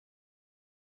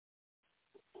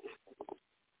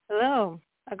Hello,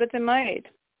 a good night.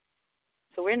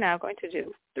 So we're now going to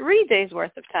do 3 days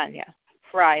worth of Tanya.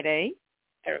 Friday,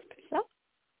 Erev Pesach,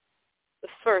 the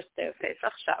first day of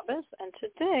Pesach, Shabbos, and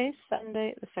today,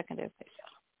 Sunday, the second day of Pesach.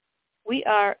 We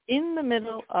are in the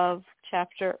middle of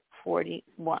chapter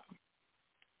 41.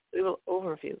 We will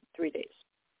overview 3 days.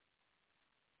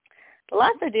 The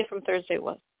last idea from Thursday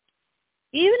was,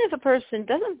 even if a person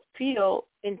doesn't feel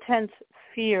intense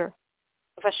fear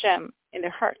of Hashem in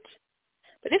their heart,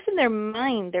 but if in their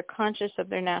mind they're conscious of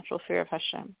their natural fear of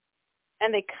Hashem,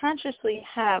 and they consciously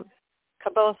have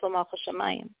Kabbalas Malchus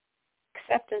Shamayim,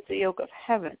 acceptance of the yoke of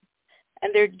heaven,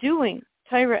 and they're doing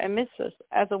Torah and Mitzvahs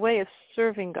as a way of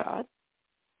serving God,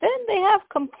 then they have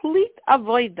complete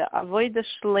avoida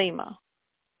shlema.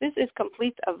 This is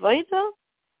complete avoida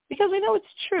because we know it's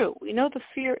true. We know the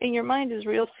fear in your mind is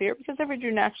real fear because every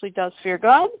Jew naturally does fear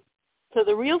God. So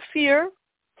the real fear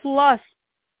plus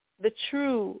the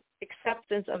true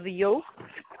acceptance of the yoke,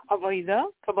 avoida,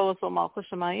 Kabbalas Malchus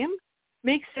Shamayim,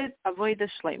 makes it avoida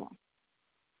shlema.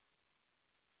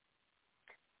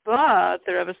 But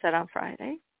the Rebbe said on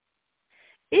Friday,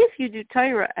 if you do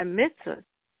Torah and Mitzvah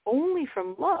only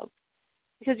from love,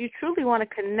 because you truly want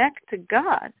to connect to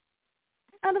God,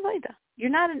 it's not avoida.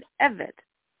 You're not an eved.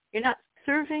 You're not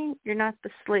serving. You're not the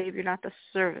slave. You're not the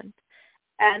servant.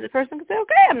 And the person can say,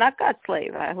 okay, I'm not God's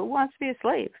slave. Who wants to be a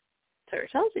slave? Torah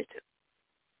tells you to.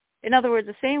 In other words,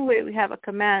 the same way we have a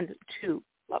command to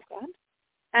love God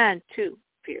and to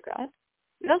fear God,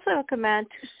 we also have a command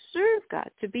to serve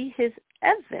God, to be his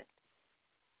eved,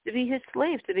 to be his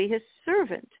slave, to be his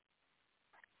servant.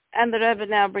 And the Rebbe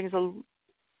now brings a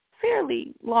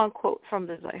fairly long quote from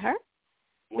the Zohar,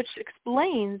 which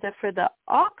explains that for the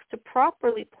ox to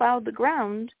properly plow the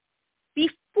ground,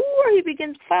 before he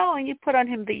begins plowing, you put on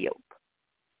him the yoke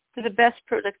for the best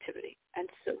productivity. And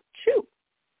so too,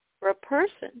 for a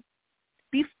person,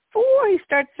 before he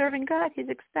starts serving God, he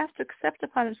has to accept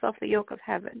upon himself the yoke of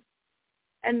heaven.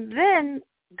 And then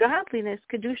godliness,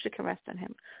 Kedusha, can rest on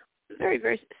him. Very,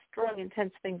 very strong,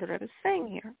 intense thing that I was saying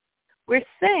here. We're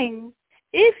saying,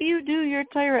 if you do your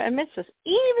Torah and Mitzvahs,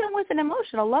 even with an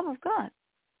emotional love of God,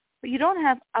 but you don't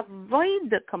have a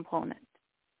avoida component,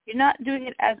 you're not doing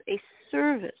it as a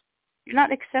service, you're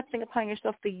not accepting upon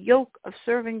yourself the yoke of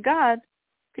serving God,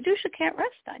 Kedusha can't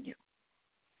rest on you.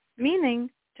 Meaning,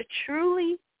 to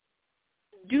truly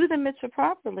do the mitzvah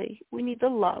properly, we need the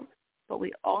love, but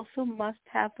we also must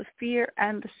have the fear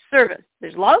and the service.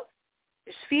 There's love,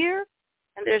 there's fear,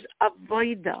 and there's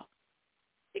avoida.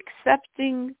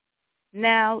 Accepting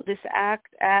now this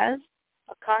act as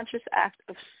a conscious act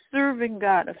of serving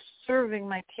God, of serving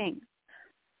my King.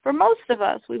 For most of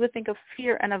us, we would think of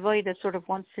fear and avoida as sort of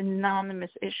one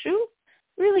synonymous issue.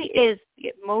 It really is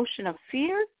the emotion of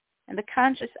fear and the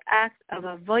conscious act of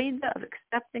avoida, of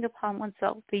accepting upon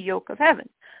oneself the yoke of heaven.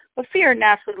 But fear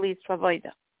naturally leads to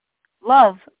avoida.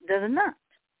 Love does not.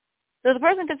 So the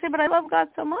person can say, but I love God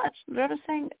so much. The Rebbe is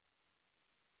saying,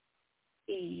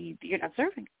 you're not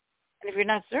serving. And if you're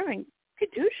not serving,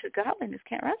 Kedusha, godliness,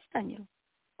 can't rest on you.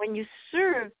 When you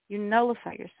serve, you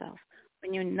nullify yourself.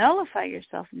 When you nullify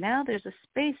yourself, now there's a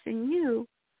space in you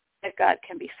that God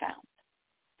can be found.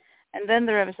 And then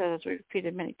the Rebbe says, as we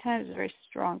repeated many times, a very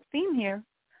strong theme here,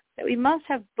 that we must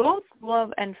have both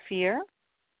love and fear.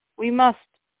 We must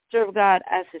serve God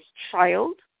as his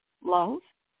child, love,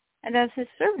 and as his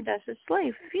servant, as his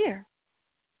slave, fear.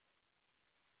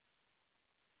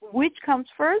 Which comes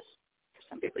first? For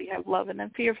some people you have love and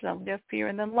then fear. For some you have fear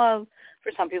and then love.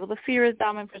 For some people the fear is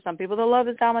dominant. For some people the love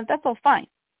is dominant. That's all fine.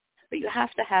 But you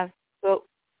have to have both.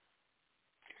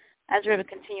 As Rebbe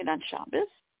continued on Shabbos,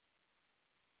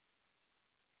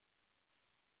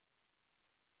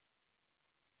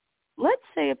 let's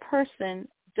say a person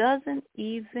doesn't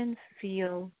even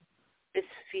feel this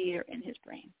fear in his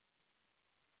brain.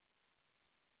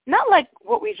 Not like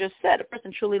what we just said, a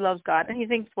person truly loves God and he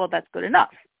thinks, well, that's good enough.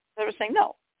 So we're saying,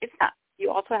 no, it's not. You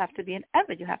also have to be an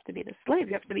eved. You have to be the slave.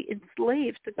 You have to be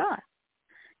enslaved to God.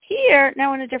 Here,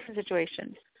 now in a different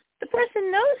situation, the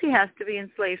person knows he has to be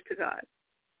enslaved to God.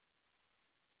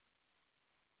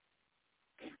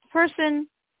 The person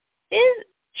is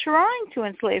trying to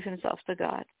enslave himself to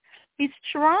God. He's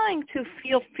trying to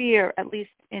feel fear, at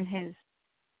least in his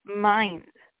mind,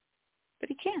 but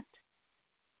he can't.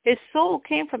 His soul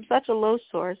came from such a low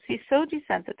source. He's so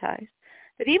desensitized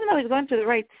that even though he's going through the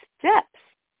right steps,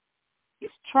 he's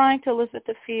trying to elicit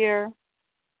the fear.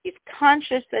 He's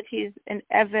conscious that he's an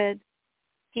eved.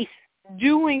 He's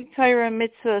doing Torah and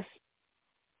mitzvahs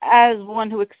as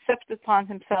one who accepts upon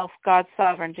himself God's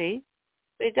sovereignty,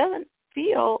 but he doesn't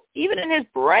feel, even in his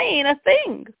brain, a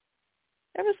thing.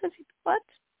 Ever says, what?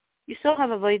 you still have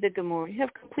Avodah Gemur. You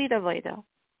have complete Avodah.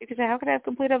 You can say, how could I have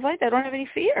complete Avodah? I don't have any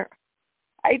fear.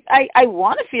 I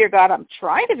want to fear God. I'm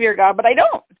trying to fear God, but I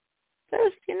don't. So,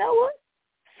 you know what?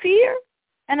 Fear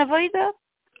and Avodah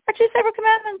are two separate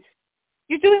commandments.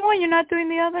 You're doing one, you're not doing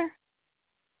the other.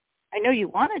 I know you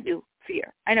want to do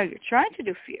fear. I know you're trying to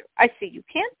do fear. I see you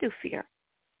can't do fear.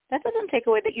 That doesn't take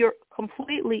away that you're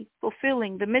completely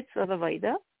fulfilling the mitzvah of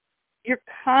Avodah. You're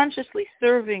consciously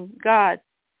serving God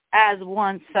as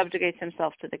one subjugates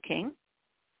himself to the king.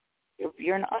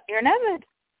 You're an Eved.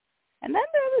 And then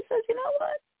the Rebbe says, you know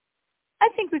what? I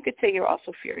think we could say you're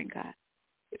also fearing God.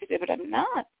 You could say, but I'm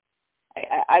not.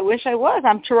 I wish I was.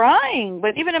 I'm trying,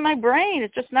 but even in my brain,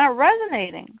 it's just not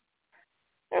resonating.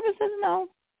 The Rebbe says, no,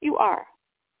 you are.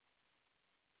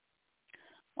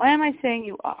 Why am I saying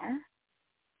you are?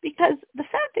 Because the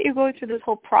fact that you're going through this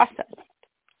whole process,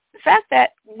 the fact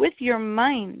that with your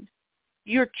mind,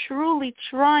 you're truly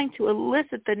trying to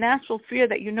elicit the natural fear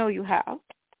that you know you have,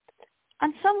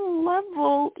 on some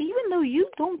level, even though you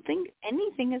don't think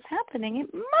anything is happening,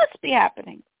 it must be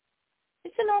happening.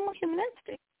 It's a normal human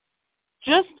instinct.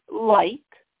 Just like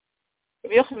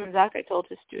Rabbi Yochanan Zakkai told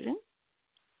his students,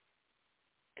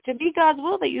 to be God's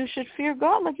will that you should fear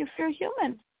God like you fear a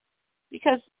human.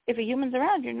 Because if a human's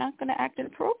around, you're not going to act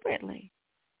inappropriately.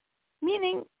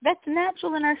 Meaning, that's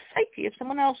natural in our psyche. If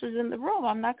someone else is in the room,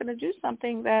 I'm not going to do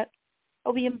something that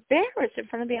I'll be embarrassed in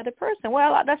front of the other person.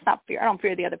 Well, that's not fear. I don't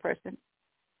fear the other person.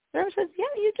 The Rebbe says, yeah,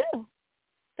 you do.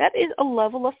 That is a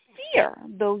level of fear,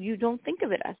 though you don't think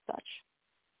of it as such.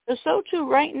 So too,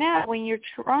 right now, when you're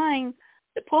trying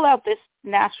to pull out this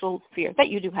natural fear that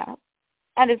you do have,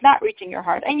 and it's not reaching your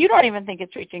heart, and you don't even think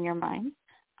it's reaching your mind,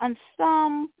 on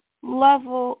some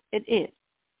level it is.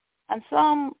 On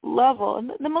some level,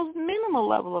 the most minimal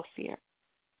level of fear,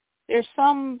 there's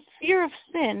some fear of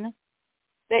sin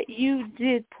that you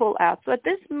did pull out. So at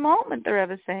this moment, the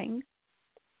Rebbe is saying,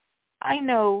 I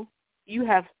know you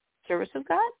have service of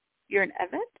God, you're an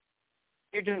Eved,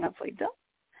 you're doing Avodah,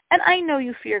 and I know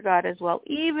you fear God as well,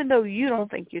 even though you don't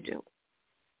think you do.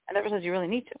 And the Rebbe says you really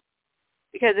need to.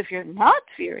 Because if you're not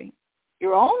fearing,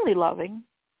 you're only loving,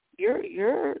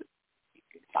 it's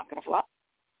not going to fly.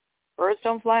 Birds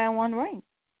don't fly on one wing.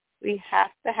 We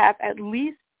have to have at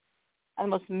least on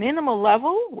the most minimal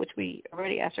level, which we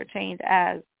already ascertained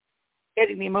as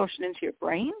getting the emotion into your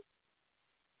brain,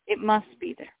 it must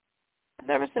be there.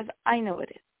 The Rebbe says, I know it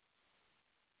is.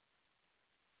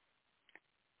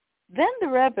 Then the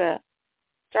Rebbe,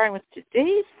 starting with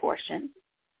today's portion,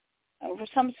 for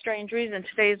some strange reason,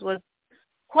 today's was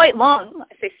quite long.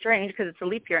 I say strange because it's a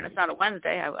leap year and it's not a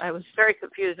Wednesday. I was very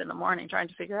confused in the morning trying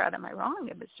to figure out, am I wrong?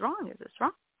 Is this wrong? Is this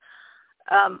wrong?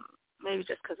 Maybe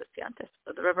just because it's Yantis.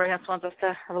 But the Rebbe wants us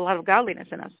to have a lot of godliness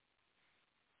in us.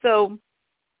 So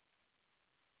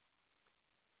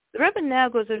the Rebbe now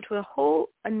goes into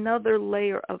another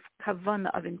layer of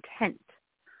kavanah, of intent.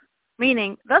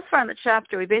 Meaning, thus far in the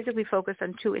chapter, we basically focus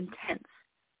on two intents.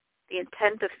 The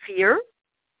intent of fear.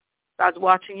 God's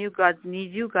watching you. God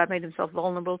needs you. God made himself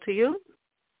vulnerable to you.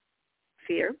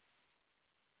 Fear.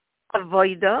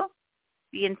 Avodah.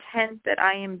 The intent that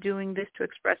I am doing this to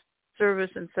express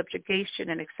service and subjugation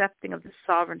and accepting of the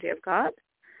sovereignty of God.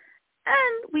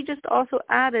 And we just also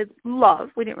added love.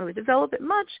 We didn't really develop it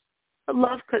much, but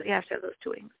love because you have to have those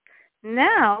two wings.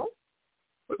 Now,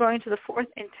 we're going to the fourth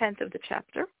intent of the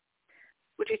chapter,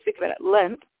 which we speak about at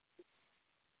length,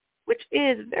 which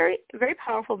is very, very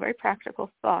powerful, very practical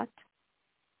thought,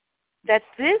 that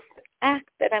this act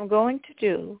that I'm going to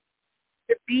do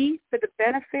should be for the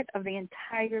benefit of the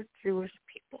entire Jewish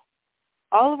people.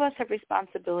 All of us have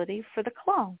responsibility for the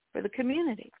klal, for the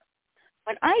community.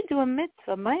 When I do a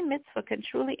mitzvah, my mitzvah can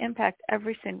truly impact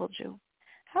every single Jew.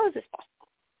 How is this possible?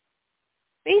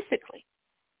 Basically,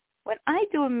 when I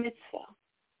do a mitzvah,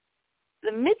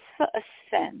 the mitzvah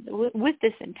ascends with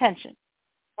this intention.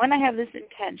 When I have this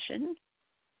intention,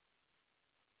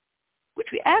 which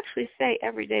we actually say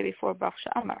every day before Baruch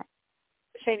She'amar,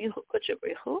 B'Shem Yichud Kodesh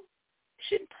B'Richu,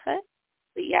 Shintche,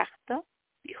 V'Yachta,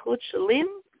 Yichud Shalim,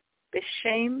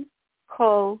 B'Shem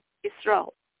Kol Yisrael.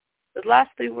 The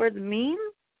last three words mean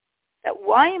that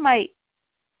why am I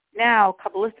now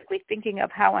Kabbalistically thinking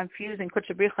of how I'm fusing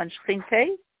Kodesh B'Richu and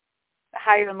Shchinte, the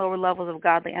higher and lower levels of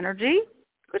godly energy,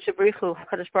 Kodesh B'Richu,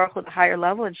 Kadosh Baruch Hu, the higher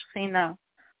level, and Shechina,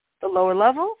 the lower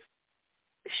levels,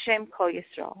 B'Shem Kol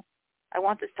Yisrael. I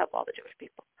want this to help all the Jewish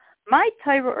people. My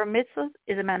Torah or mitzvah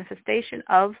is a manifestation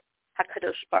of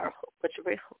HaKadosh Baruch Hu, Kodesh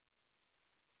B'Richu.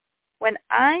 When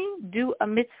I do a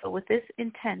mitzvah with this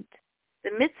intent,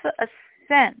 the mitzvah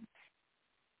ascends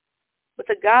with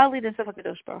the godliness of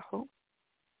HaKadosh Baruch Hu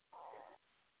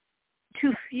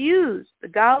to fuse the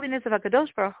godliness of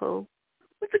HaKadosh Baruch Hu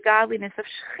with the godliness of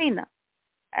Shekhinah,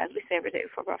 as we say every day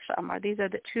before Rosh Hashanah. These are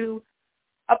the two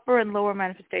upper and lower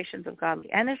manifestations of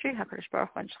godly energy, HaKadosh Baruch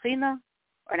Hu and Shekhinah,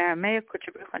 or in Aramaic,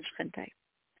 Kodesh Baruch Hu and Shechintei.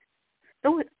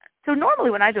 So normally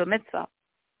when I do a mitzvah,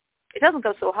 it doesn't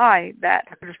go so high that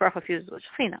HaKadosh Baruch Hu fuses with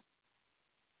Shekhinah.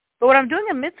 But when I'm doing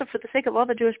a mitzvah for the sake of all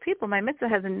the Jewish people, my mitzvah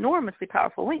has enormously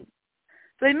powerful wings.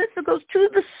 So the mitzvah goes to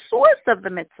the source of the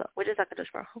mitzvah, which is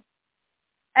HaKadosh Baruch Hu,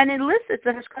 and elicits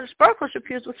that HaKadosh Baruch Hu should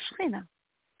fuse with Shekhinah.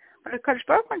 When HaKadosh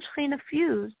Baruch Hu and Shekhinah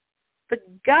fuse, the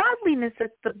godliness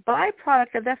that's the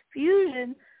byproduct of that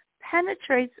fusion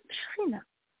penetrates Shekhinah.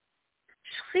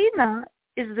 Shekhinah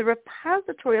is the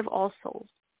repository of all souls.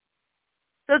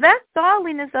 So that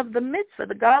godliness of the mitzvah,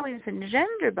 the godliness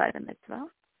engendered by the mitzvah,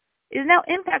 is now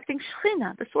impacting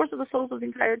Shekhinah, the source of the souls of the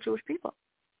entire Jewish people.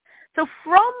 So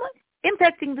from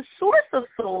impacting the source of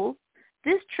souls,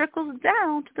 this trickles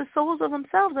down to the souls of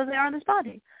themselves as they are in this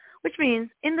body, which means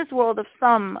in this world of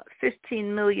some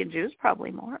 15 million Jews,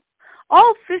 probably more,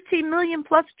 all 15 million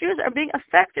plus Jews are being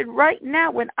affected right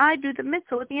now when I do the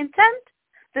mitzvah with the intent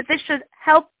that this should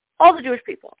help all the Jewish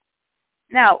people.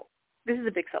 Now, this is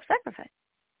a big self-sacrifice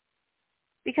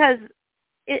because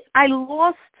I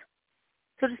lost,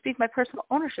 so to speak, my personal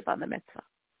ownership on the mitzvah.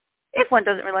 If one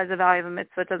doesn't realize the value of a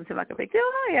mitzvah, it doesn't seem like a big deal.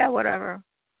 Oh, yeah, whatever.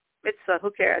 Mitzvah,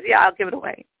 who cares? Yeah, I'll give it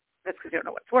away. That's because you don't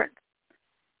know what it's worth.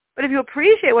 But if you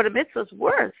appreciate what a mitzvah is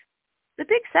worth, it's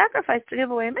a big sacrifice to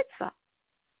give away a mitzvah.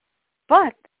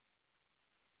 But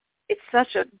it's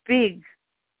such a big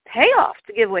payoff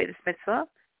to give away this mitzvah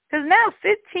because now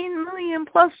 15 million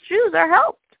plus Jews are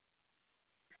helped.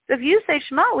 So if you say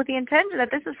Shema with the intention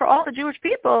that this is for all the Jewish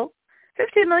people,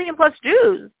 15 million plus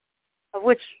Jews, of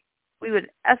which we would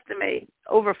estimate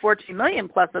over 14 million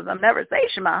plus of them never say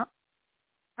Shema,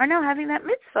 are now having that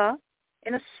mitzvah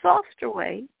in a softer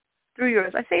way through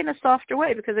yours. I say in a softer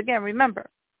way because, again, remember,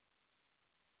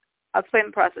 I'll explain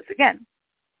the process again.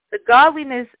 The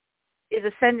godliness is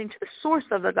ascending to the source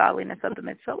of the godliness of the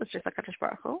mitzvah, which is HaKadosh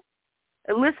Baruch Hu,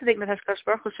 eliciting that HaKadosh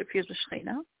Baruch Hu should fuse with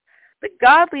Shekhinah. The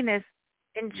godliness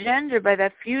engendered by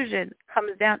that fusion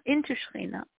comes down into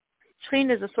Shekhinah.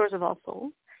 Shekhinah is the source of all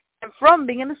souls. And from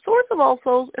being in the source of all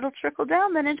souls, it'll trickle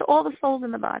down then into all the souls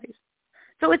in the bodies.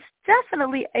 So it's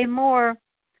definitely a more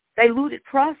diluted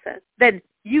process than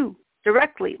you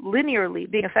directly,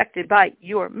 linearly being affected by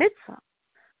your mitzvah.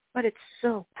 But it's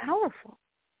so powerful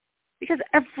because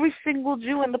every single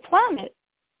Jew on the planet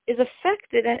is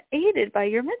affected and aided by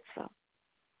your mitzvah.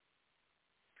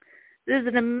 This is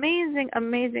an amazing,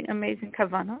 amazing, amazing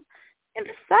kavanah. And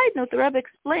a side note, the Rebbe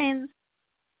explains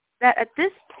that at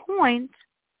this point,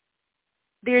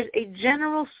 there's a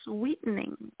general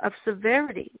sweetening of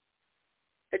severity,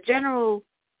 a general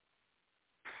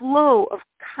flow of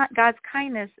God's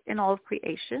kindness in all of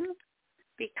creation,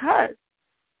 because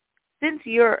since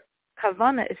your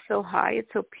kavanah is so high, it's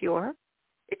so pure,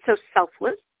 it's so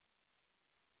selfless,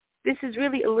 this is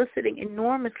really eliciting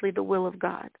enormously the will of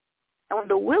God. And when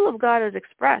the will of God is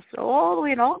expressed all the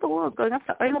way in all the world, going up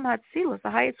to Olam HaTzilut, the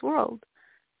highest world,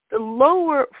 the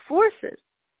lower forces,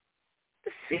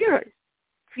 the spheres,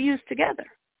 fuse together.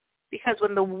 Because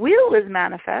when the will is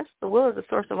manifest, the will is the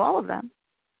source of all of them,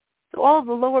 so all of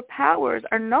the lower powers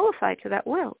are nullified to that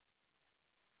will.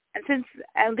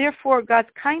 And therefore God's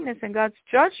kindness and God's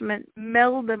judgment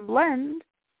meld and blend,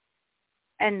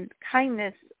 and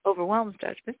kindness overwhelms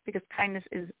judgment because kindness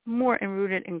is more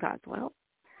enrooted in God's will.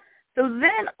 So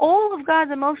then all of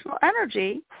God's emotional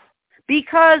energy,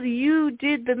 because you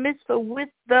did the mitzvah with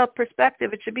the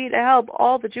perspective it should be to help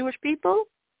all the Jewish people,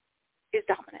 is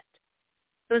dominant.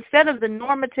 So instead of the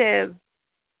normative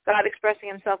God expressing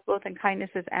himself both in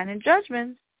kindnesses and in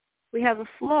judgments, we have a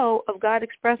flow of God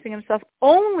expressing himself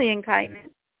only in kindness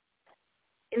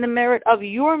in the merit of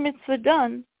your mitzvah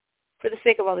done for the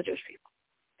sake of all the Jewish people.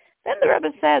 Then the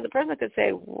Rebbe says, the person could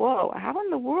say, whoa, how in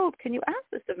the world can you ask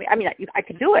this of me? I mean, I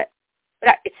could do it,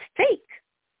 but it's fake.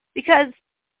 Because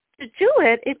to do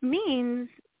it, it means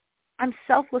I'm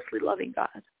selflessly loving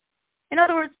God. In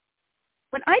other words,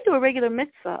 when I do a regular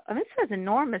mitzvah, a mitzvah has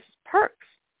enormous perks,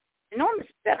 enormous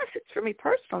benefits for me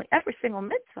personally, every single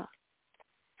mitzvah.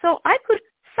 So I could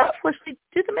selflessly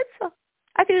do the mitzvah.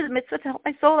 I could do the mitzvah to help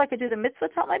my soul. I could do the mitzvah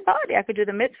to help my body. I could do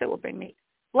the mitzvah that will bring me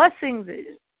blessings,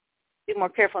 be more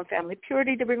careful in family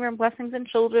purity to bring around blessings in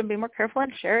children, be more careful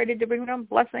in charity to bring around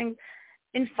blessings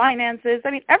in finances.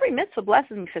 I mean, every mitzvah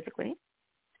blesses me physically,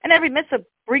 and every mitzvah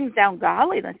brings down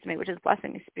godliness to me, which is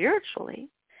blessing me spiritually.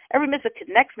 Every mitzvah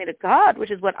connects me to God,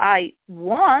 which is what I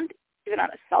want, even on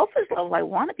a selfish level. I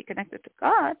want to be connected to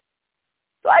God.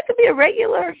 So I could be a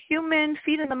regular human,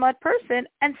 feet in the mud person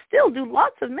and still do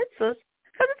lots of mitzvahs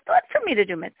because it's good for me to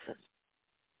do mitzvahs.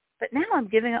 But now I'm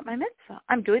giving up my mitzvah.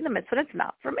 I'm doing the mitzvah that's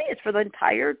not for me. It's for the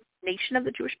entire nation of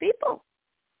the Jewish people.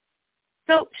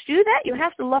 So to do that, you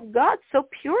have to love God so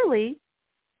purely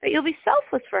that you'll be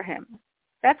selfless for him.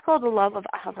 That's called the love of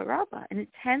Ahava Rabbah, an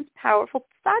intense, powerful,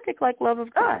 tzaddik-like love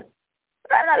of God.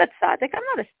 But I'm not a tzaddik.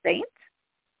 I'm not a saint.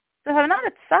 So if I'm not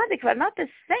a tzaddik, if I'm not a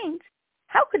saint,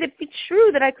 how could it be true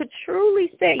that I could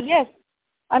truly say, yes,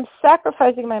 I'm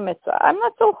sacrificing my mitzvah? I'm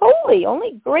not so holy.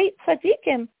 Only great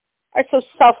tzaddikim are so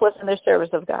selfless in their service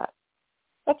of God.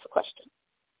 That's the question.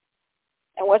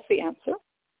 And what's the answer?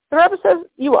 The Rebbe says,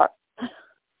 you are.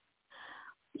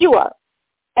 You are.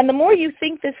 And the more you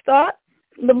think this thought,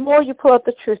 the more you pull out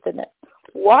the truth in it.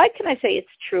 Why can I say it's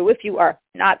true if you are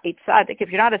not a tzaddik, if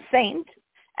you're not a saint,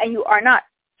 and you are not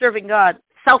serving God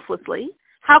selflessly?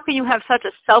 How can you have such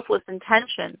a selfless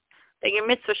intention that your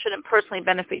mitzvah shouldn't personally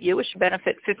benefit you? It should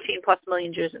benefit 15 plus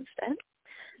million Jews instead.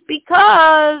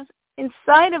 Because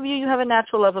inside of you, you have a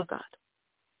natural love of God.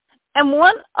 And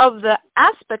one of the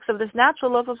aspects of this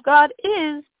natural love of God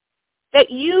is that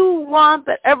you want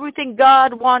that everything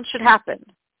God wants should happen.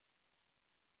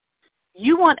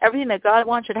 You want everything that God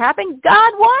wants should happen.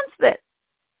 God wants this.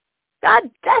 God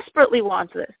desperately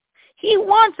wants this. He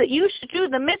wants that you should do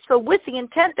the mitzvah with the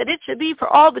intent that it should be for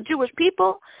all the Jewish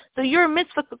people, so your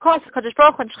mitzvah could cause the Kadosh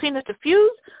Baruch Hu and Shekhinah to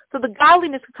fuse, so the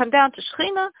godliness could come down to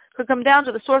Shekhinah, could come down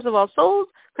to the source of all souls,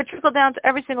 could trickle down to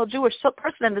every single Jewish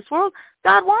person in this world.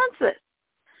 God wants this.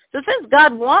 So since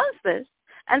God wants this,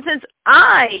 and since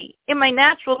I, in my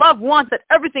natural love, want that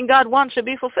everything God wants should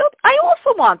be fulfilled, I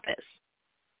also want this.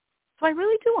 So I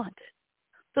really do want it.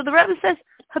 So the Rebbe says,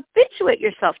 habituate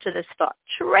yourself to this thought.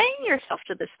 Train yourself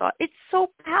to this thought. It's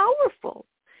so powerful.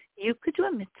 You could do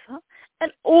a mitzvah,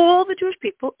 and all the Jewish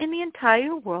people in the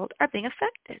entire world are being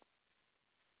affected.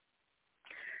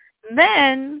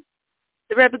 Then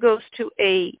the Rebbe goes to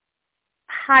a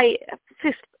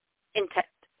fifth intent.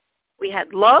 We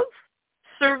had love,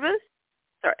 service,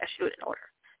 sorry, I should do it in order.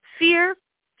 Fear,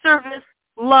 service,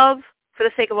 love, for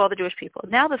the sake of all the Jewish people.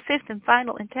 Now the fifth and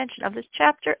final intention of this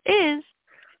chapter is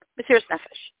Mesiras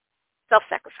Nefesh,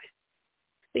 self-sacrifice.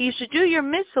 That you should do your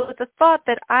mitzvah with the thought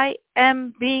that I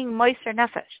am being Moser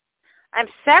Nefesh. I'm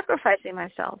sacrificing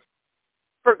myself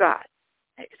for God.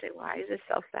 I could say, why is this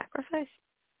self-sacrifice?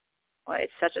 Why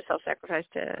it's such a self-sacrifice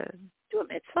to do a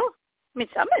mitzvah? I mean,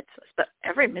 some mitzvahs, but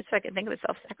every mitzvah I can think of as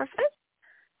self-sacrifice?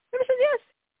 The Rebbe says yes.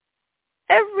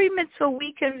 Every mitzvah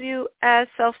we can view as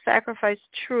self-sacrifice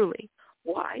truly.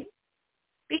 Why?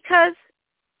 Because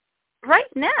right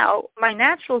now, my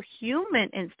natural human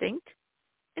instinct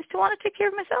is to want to take care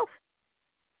of myself.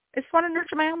 I just want to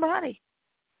nurture my own body.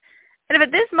 And if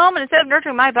at this moment, instead of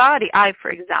nurturing my body, I,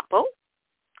 for example,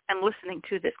 am listening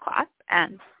to this class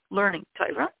and learning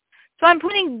Torah, so I'm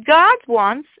putting God's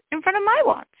wants in front of my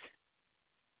wants.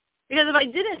 Because if I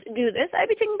didn't do this, I'd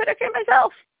be taking better care of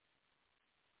myself.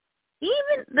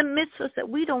 Even the mitzvahs that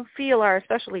we don't feel are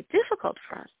especially difficult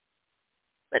for us,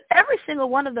 but every single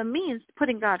one of them means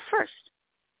putting God first,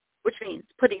 which means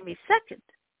putting me second.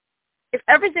 If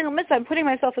every single mitzvah I'm putting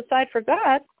myself aside for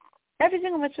God, every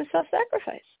single mitzvah is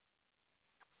self-sacrifice.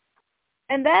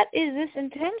 And that is this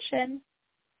intention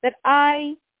that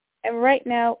I am right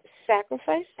now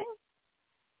sacrificing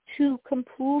to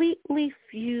completely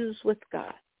fuse with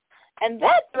God. And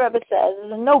that, the Rebbe says,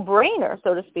 is a no-brainer,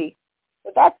 so to speak.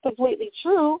 But that's completely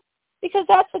true because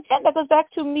that goes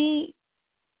back to me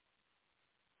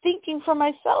thinking for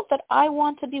myself that I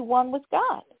want to be one with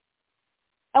God.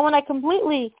 And when I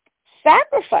completely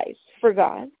sacrifice for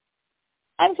God,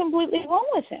 I'm completely one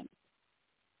with him.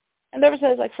 And the Rebbe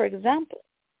says, like, for example,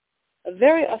 a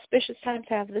very auspicious time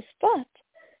to have this thought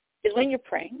is when you're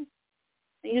praying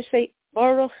and you say,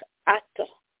 Baruch Atah,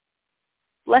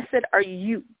 blessed are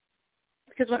you.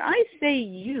 Because when I say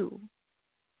you,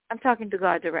 I'm talking to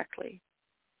God directly.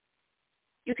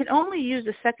 You can only use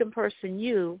the second person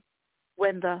you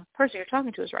when the person you're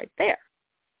talking to is right there.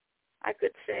 I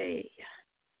could say,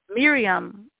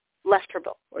 Miriam left her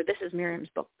book, or this is Miriam's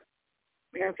book.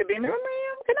 Miriam could be in the room,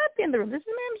 Miriam cannot be in the room. This is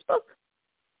Miriam's book.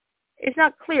 It's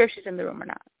not clear if she's in the room or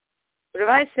not. But if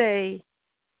I say,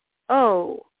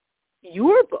 oh,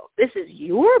 your book, this is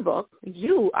your book,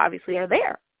 you obviously are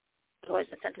there. Otherwise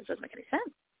the sentence doesn't make any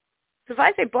sense. So if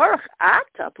I say, Baruch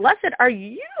Atah, blessed are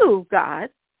you, God,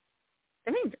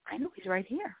 that means I know he's right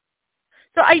here.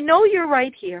 So I know you're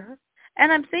right here,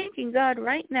 and I'm thanking God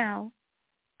right now.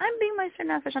 I'm being Moser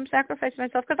Nefesh. I'm sacrificing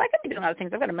myself because I could be doing other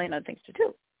things. I've got a million other things to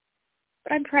do.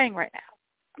 But I'm praying right now.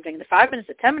 I'm taking the 5 minutes,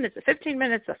 the 10 minutes, the 15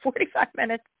 minutes, the 45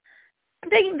 minutes. I'm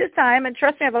taking this time and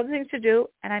trusting I have other things to do,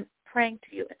 and I'm praying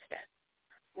to you instead.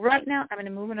 Right now, I'm in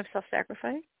a movement of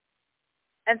self-sacrifice.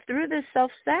 And through this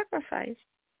self-sacrifice,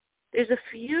 there's a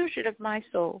fusion of my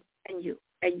soul and you.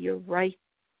 And you're right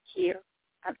here.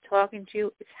 I'm talking to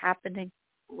you. It's happening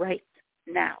right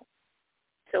now.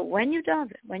 So when you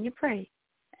daven, when you pray,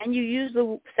 and you use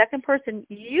the second person,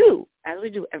 you, as we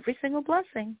do every single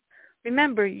blessing,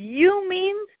 remember, you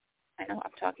means, I know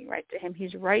I'm talking right to him.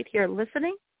 He's right here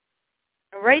listening.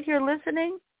 And right here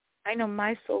listening, I know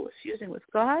my soul is fusing with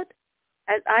God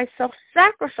as I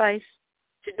self-sacrifice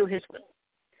to do his will.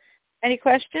 Any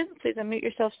questions? Please unmute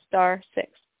yourself, *6.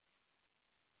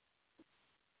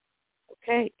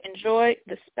 Okay, enjoy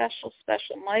the special,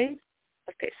 special night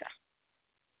of Pesach.